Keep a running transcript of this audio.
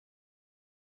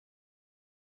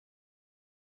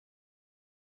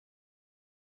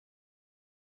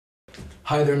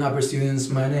Hi there, NSA students.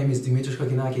 My name is Dimitris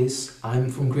Kokkinakis. I'm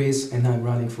from Greece and I'm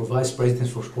running for Vice President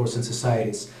for Sports and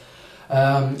Societies.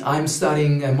 I'm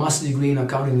studying a master's degree in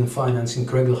Accounting and Finance in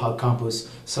Craiglang campus,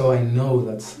 so I know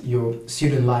that your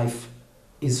student life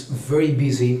is very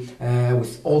busy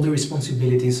with all the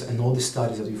responsibilities and all the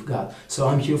studies that you've got. So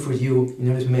I'm here for you in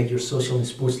order to make your social and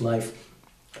sports life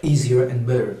easier and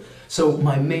better. So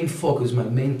my main focus, my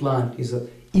main plan is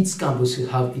that each campus should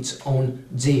have its own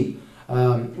gym.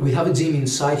 We have a gym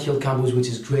inside Hill campus, which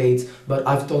is great, but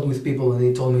I've talked with people and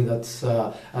they told me that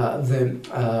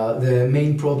the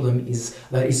main problem is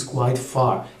that it's quite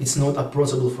far. It's not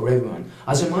approachable for everyone.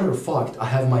 As a matter of fact, I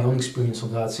have my own experience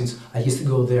of that since I used to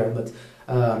go there, but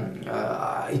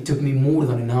it took me more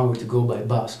than an hour to go by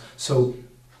bus. So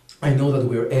I know that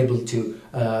we're able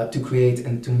to create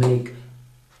and to make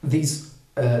these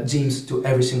gyms to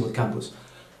every single campus.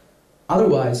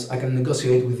 Otherwise, I can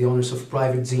negotiate with the owners of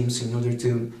private gyms in order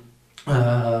to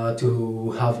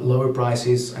have lower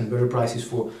prices and better prices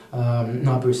for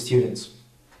NSA students.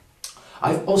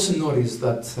 I've also noticed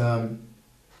that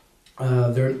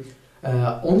there's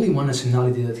only one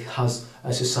nationality that has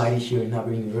a society here in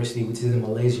NSA University, which is the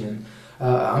Malaysian.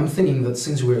 I'm thinking that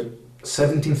since we're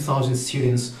 17,000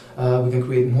 students, we can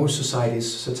create more societies,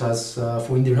 such as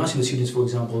for international students, for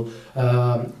example,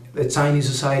 a Chinese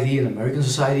society, an American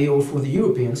society, or for the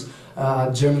Europeans,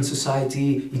 German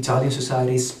society, Italian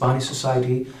society, Spanish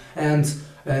society. And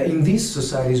in these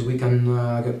societies we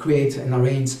can create and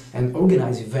arrange and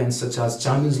organize events such as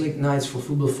Champions League nights for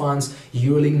football fans,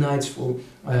 EuroLeague nights for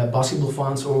basketball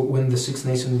fans, or when the Six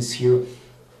Nations is here,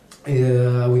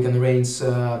 we can arrange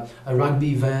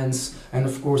rugby events, and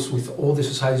of course with all the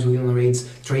societies we can arrange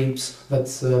trips that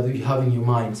you have in your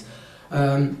mind.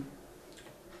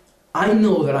 I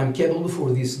know that I'm capable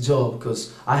for this job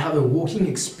because I have a working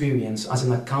experience as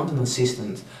an accountant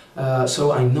assistant,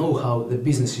 so I know how the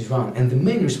business is run, and the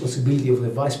main responsibility of the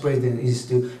vice president is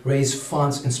to raise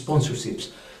funds and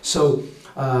sponsorships. So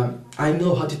I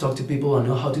know how to talk to people, I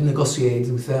know how to negotiate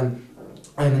with them,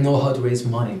 and I know how to raise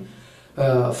money.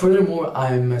 Furthermore,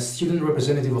 I'm a student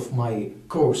representative of my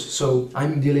course, so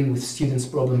I'm dealing with students'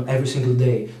 problems every single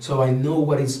day. So I know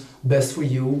what is best for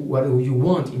you, what you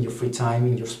want in your free time,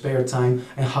 in your spare time,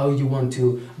 and how you want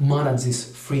to manage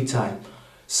this free time.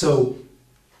 So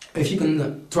if you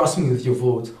can trust me with your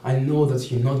vote, I know that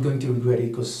you're not going to regret it,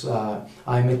 because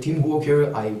I'm a team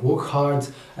worker, I work hard,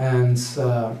 and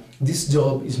this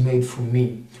job is made for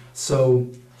me. So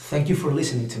thank you for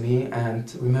listening to me,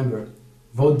 and remember,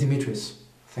 vote Dimitris.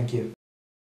 Thank you.